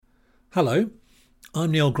Hello,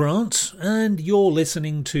 I'm Neil Grant and you're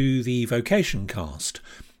listening to the Vocation Cast,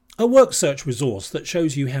 a work search resource that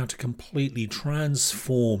shows you how to completely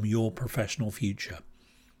transform your professional future.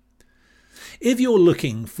 If you're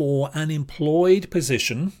looking for an employed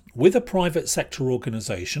position with a private sector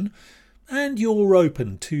organisation and you're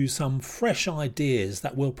open to some fresh ideas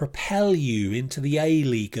that will propel you into the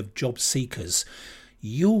A-League of job seekers,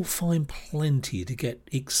 you'll find plenty to get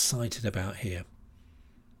excited about here.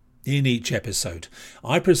 In each episode,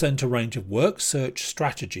 I present a range of work search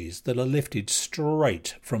strategies that are lifted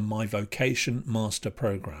straight from my Vocation Master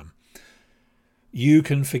Programme. You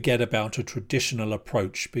can forget about a traditional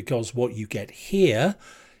approach because what you get here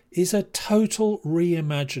is a total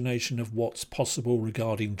reimagination of what's possible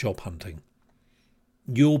regarding job hunting.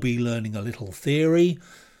 You'll be learning a little theory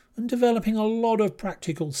and developing a lot of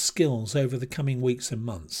practical skills over the coming weeks and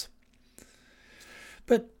months.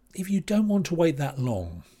 But if you don't want to wait that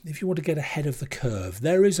long, if you want to get ahead of the curve,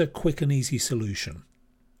 there is a quick and easy solution.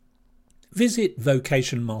 Visit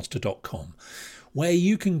vocationmaster.com, where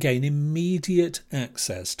you can gain immediate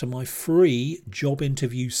access to my free Job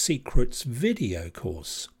Interview Secrets video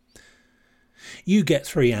course. You get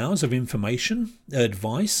 3 hours of information,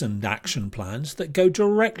 advice and action plans that go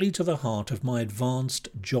directly to the heart of my advanced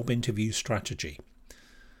job interview strategy.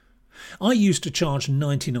 I used to charge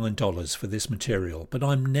 $99 for this material, but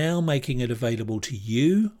I'm now making it available to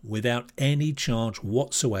you without any charge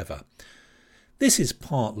whatsoever. This is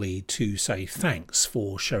partly to say thanks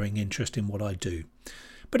for showing interest in what I do,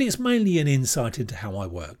 but it's mainly an insight into how I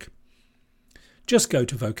work. Just go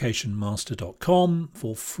to vocationmaster.com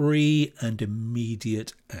for free and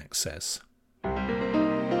immediate access.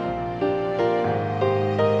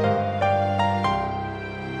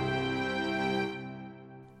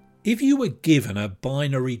 If you were given a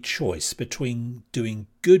binary choice between doing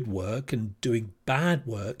good work and doing bad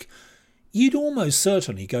work, you'd almost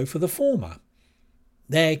certainly go for the former.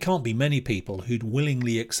 There can't be many people who'd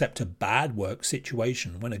willingly accept a bad work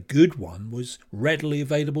situation when a good one was readily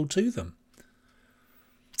available to them.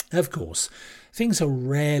 Of course, things are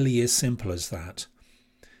rarely as simple as that.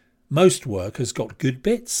 Most work has got good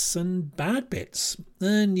bits and bad bits,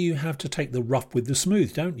 and you have to take the rough with the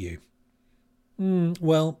smooth, don't you?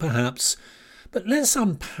 Well, perhaps, but let's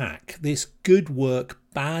unpack this good work,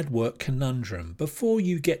 bad work conundrum before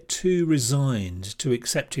you get too resigned to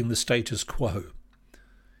accepting the status quo.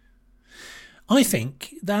 I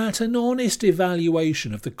think that an honest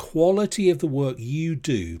evaluation of the quality of the work you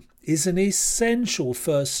do is an essential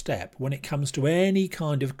first step when it comes to any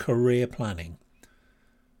kind of career planning.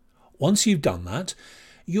 Once you've done that,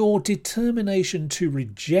 your determination to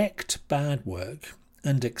reject bad work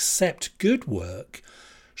and accept good work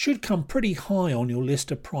should come pretty high on your list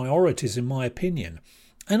of priorities, in my opinion,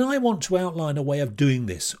 and I want to outline a way of doing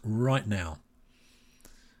this right now.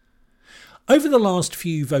 Over the last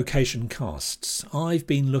few Vocation casts, I've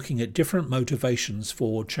been looking at different motivations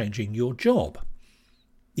for changing your job.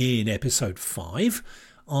 In episode 5,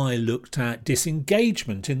 I looked at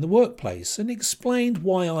disengagement in the workplace and explained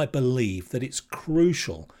why I believe that it's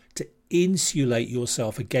crucial to insulate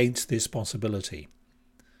yourself against this possibility.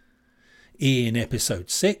 In episode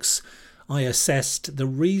 6, I assessed the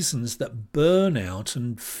reasons that burnout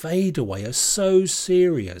and fade away are so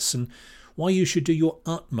serious and why you should do your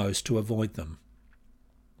utmost to avoid them.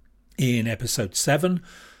 In episode 7,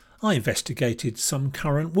 I investigated some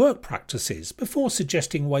current work practices before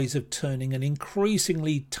suggesting ways of turning an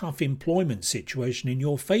increasingly tough employment situation in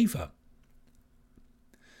your favour.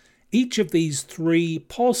 Each of these 3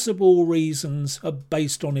 possible reasons are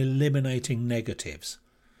based on eliminating negatives.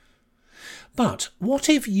 But what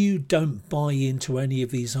if you don't buy into any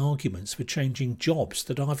of these arguments for changing jobs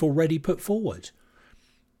that I've already put forward?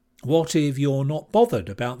 What if you're not bothered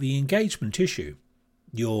about the engagement issue?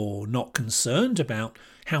 You're not concerned about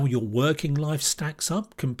how your working life stacks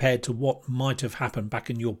up compared to what might have happened back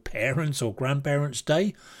in your parents' or grandparents'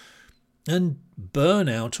 day? And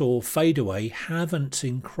burnout or fade away haven't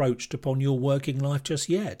encroached upon your working life just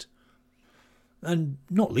yet. And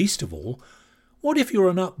not least of all, what if you're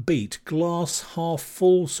an upbeat, glass half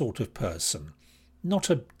full sort of person, not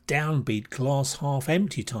a downbeat, glass half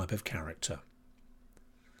empty type of character?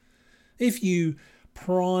 If you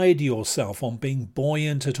pride yourself on being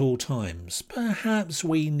buoyant at all times, perhaps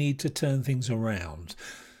we need to turn things around,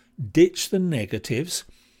 ditch the negatives,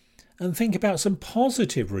 and think about some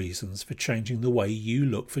positive reasons for changing the way you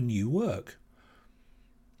look for new work.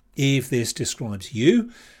 If this describes you,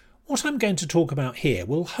 what I'm going to talk about here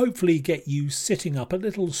will hopefully get you sitting up a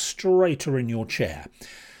little straighter in your chair.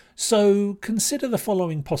 So consider the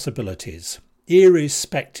following possibilities,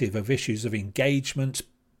 irrespective of issues of engagement,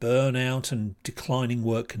 burnout and declining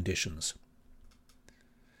work conditions.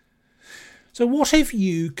 So what if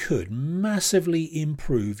you could massively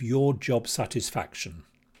improve your job satisfaction,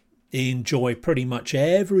 enjoy pretty much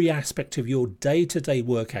every aspect of your day-to-day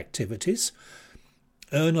work activities,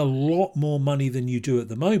 earn a lot more money than you do at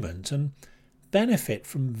the moment, and benefit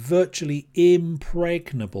from virtually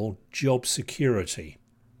impregnable job security?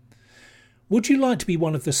 Would you like to be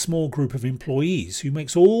one of the small group of employees who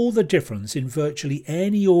makes all the difference in virtually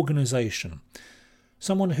any organisation?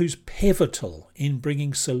 Someone who's pivotal in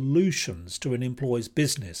bringing solutions to an employee's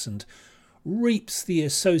business and reaps the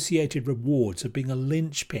associated rewards of being a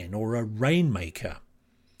linchpin or a rainmaker?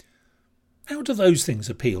 How do those things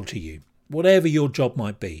appeal to you, whatever your job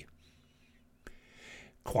might be?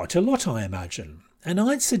 Quite a lot, I imagine, and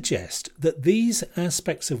I'd suggest that these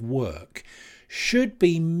aspects of work should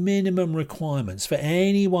be minimum requirements for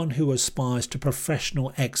anyone who aspires to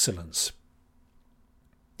professional excellence.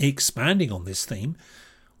 Expanding on this theme,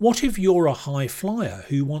 what if you're a high flyer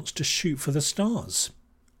who wants to shoot for the stars?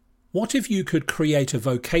 What if you could create a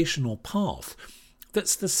vocational path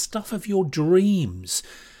that's the stuff of your dreams,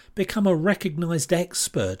 become a recognised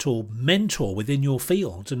expert or mentor within your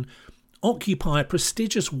field, and occupy a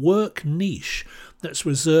prestigious work niche that's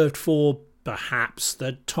reserved for perhaps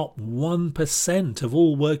the top 1% of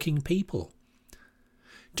all working people?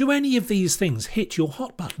 Do any of these things hit your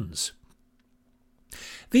hot buttons?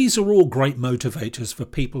 These are all great motivators for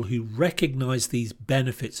people who recognise these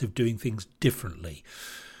benefits of doing things differently.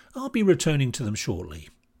 I'll be returning to them shortly.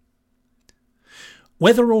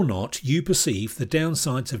 Whether or not you perceive the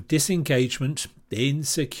downsides of disengagement,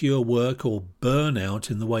 insecure work or burnout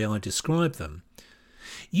in the way I describe them,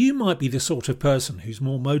 you might be the sort of person who's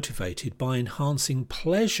more motivated by enhancing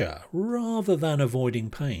pleasure rather than avoiding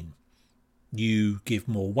pain. You give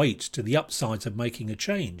more weight to the upsides of making a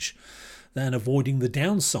change than avoiding the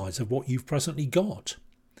downsides of what you've presently got.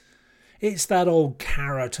 It's that old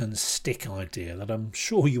carrot and stick idea that I'm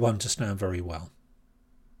sure you understand very well.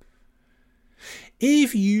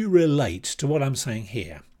 If you relate to what I'm saying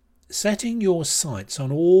here, setting your sights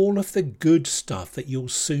on all of the good stuff that you'll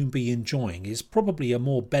soon be enjoying is probably a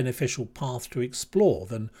more beneficial path to explore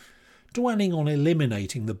than dwelling on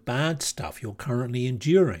eliminating the bad stuff you're currently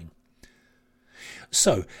enduring.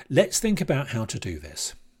 So let's think about how to do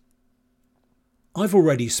this. I've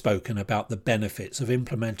already spoken about the benefits of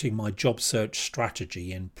implementing my job search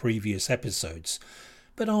strategy in previous episodes,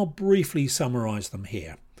 but I'll briefly summarise them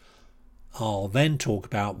here. I'll then talk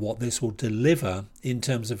about what this will deliver in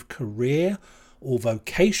terms of career or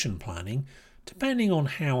vocation planning, depending on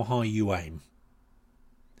how high you aim.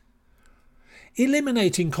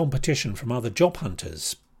 Eliminating competition from other job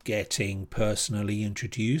hunters, getting personally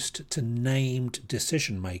introduced to named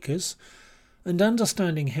decision makers, and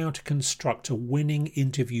understanding how to construct a winning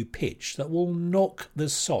interview pitch that will knock the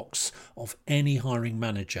socks off any hiring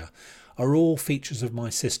manager are all features of my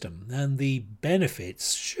system, and the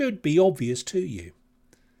benefits should be obvious to you.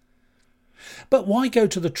 But why go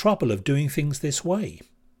to the trouble of doing things this way?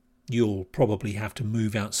 You'll probably have to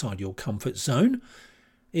move outside your comfort zone.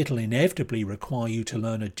 It'll inevitably require you to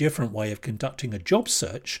learn a different way of conducting a job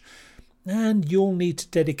search, and you'll need to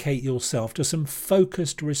dedicate yourself to some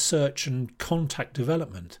focused research and contact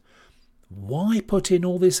development. Why put in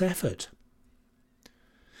all this effort?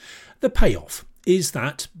 The payoff is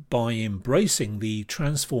that by embracing the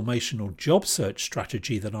transformational job search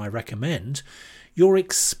strategy that I recommend, you're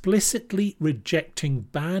explicitly rejecting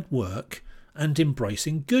bad work and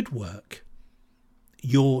embracing good work.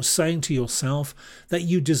 You're saying to yourself that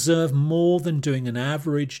you deserve more than doing an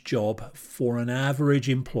average job for an average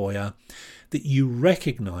employer, that you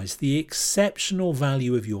recognise the exceptional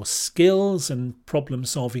value of your skills and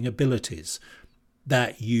problem-solving abilities,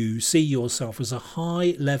 that you see yourself as a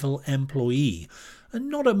high-level employee and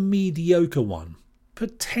not a mediocre one,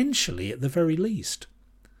 potentially at the very least.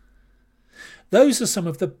 Those are some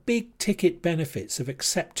of the big-ticket benefits of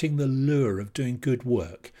accepting the lure of doing good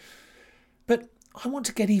work. But I want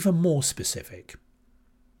to get even more specific.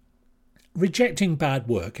 Rejecting bad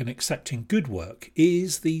work and accepting good work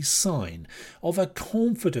is the sign of a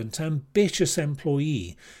confident, ambitious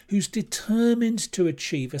employee who's determined to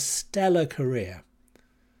achieve a stellar career.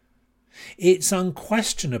 It's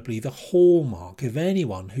unquestionably the hallmark of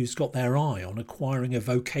anyone who's got their eye on acquiring a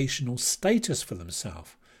vocational status for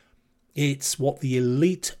themselves. It's what the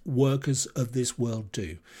elite workers of this world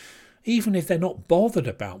do, even if they're not bothered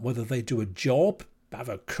about whether they do a job, have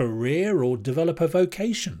a career, or develop a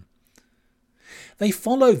vocation. They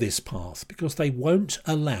follow this path because they won't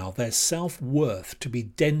allow their self-worth to be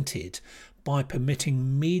dented by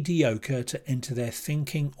permitting mediocre to enter their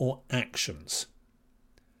thinking or actions.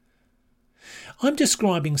 I'm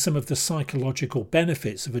describing some of the psychological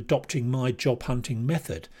benefits of adopting my job hunting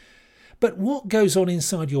method, but what goes on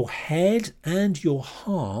inside your head and your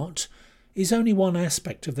heart is only one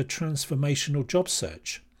aspect of the transformational job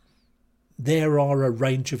search. There are a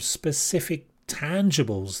range of specific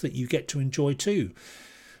tangibles that you get to enjoy too,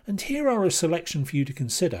 and here are a selection for you to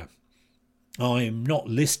consider. I'm not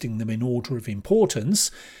listing them in order of importance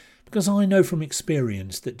because I know from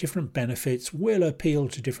experience that different benefits will appeal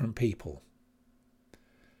to different people.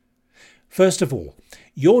 First of all,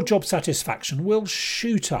 your job satisfaction will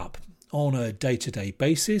shoot up on a day-to-day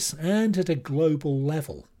basis and at a global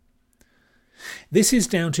level. This is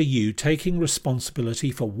down to you taking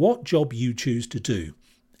responsibility for what job you choose to do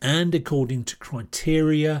and according to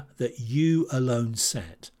criteria that you alone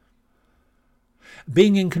set.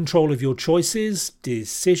 Being in control of your choices,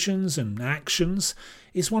 decisions and actions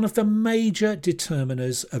is one of the major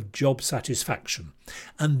determiners of job satisfaction,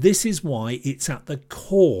 and this is why it's at the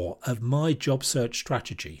core of my job search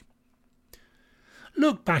strategy.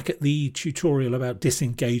 Look back at the tutorial about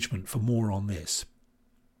disengagement for more on this.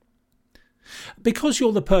 Because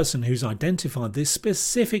you're the person who's identified this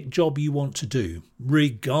specific job you want to do,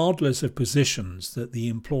 regardless of positions that the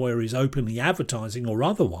employer is openly advertising or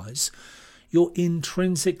otherwise, you're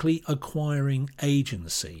intrinsically acquiring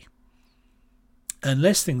agency.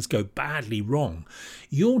 Unless things go badly wrong,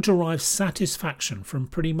 you'll derive satisfaction from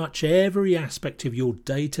pretty much every aspect of your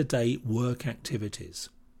day-to-day work activities.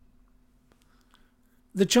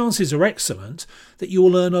 The chances are excellent that you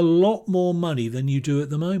will earn a lot more money than you do at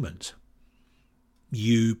the moment.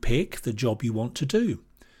 You pick the job you want to do.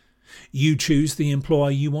 You choose the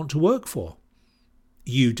employer you want to work for.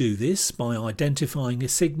 You do this by identifying a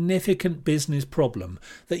significant business problem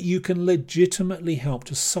that you can legitimately help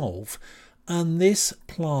to solve, and this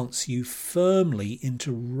plants you firmly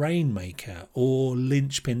into rainmaker or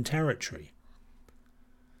linchpin territory.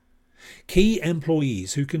 Key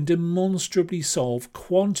employees who can demonstrably solve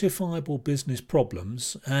quantifiable business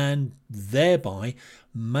problems and thereby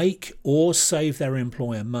make or save their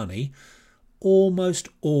employer money almost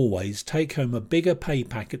always take home a bigger pay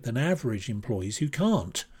packet than average employees who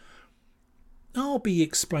can't. I'll be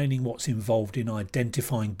explaining what's involved in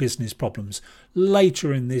identifying business problems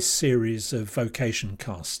later in this series of Vocation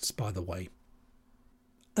casts, by the way.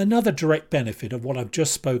 Another direct benefit of what I've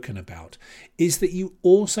just spoken about is that you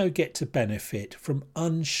also get to benefit from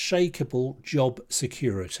unshakable job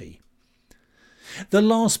security. The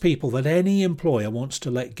last people that any employer wants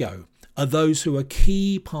to let go are those who are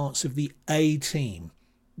key parts of the A team,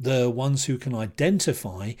 the ones who can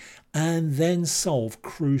identify and then solve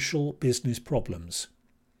crucial business problems.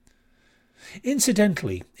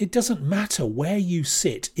 Incidentally, it doesn't matter where you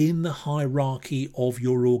sit in the hierarchy of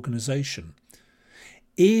your organisation.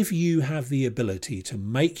 If you have the ability to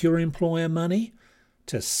make your employer money,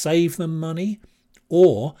 to save them money,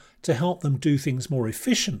 or to help them do things more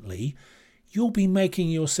efficiently, you'll be making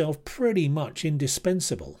yourself pretty much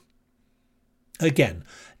indispensable. Again,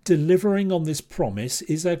 delivering on this promise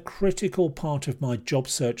is a critical part of my job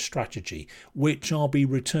search strategy, which I'll be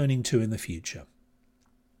returning to in the future.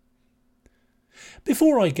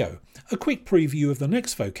 Before I go, a quick preview of the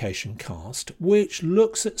next Vocation cast, which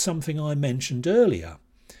looks at something I mentioned earlier.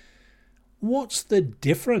 What's the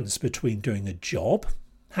difference between doing a job,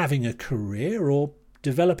 having a career, or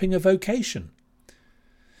developing a vocation?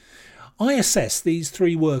 I assess these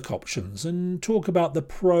three work options and talk about the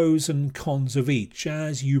pros and cons of each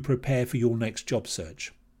as you prepare for your next job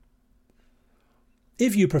search.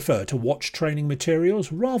 If you prefer to watch training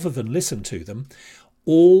materials rather than listen to them,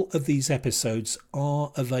 all of these episodes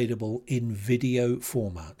are available in video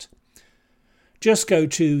format. Just go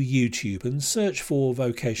to YouTube and search for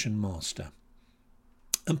Vocation Master.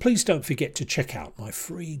 And please don't forget to check out my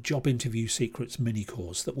free Job Interview Secrets mini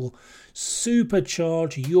course that will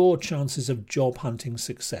supercharge your chances of job hunting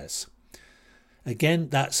success. Again,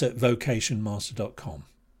 that's at vocationmaster.com.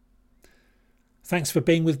 Thanks for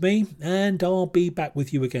being with me, and I'll be back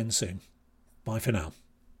with you again soon. Bye for now.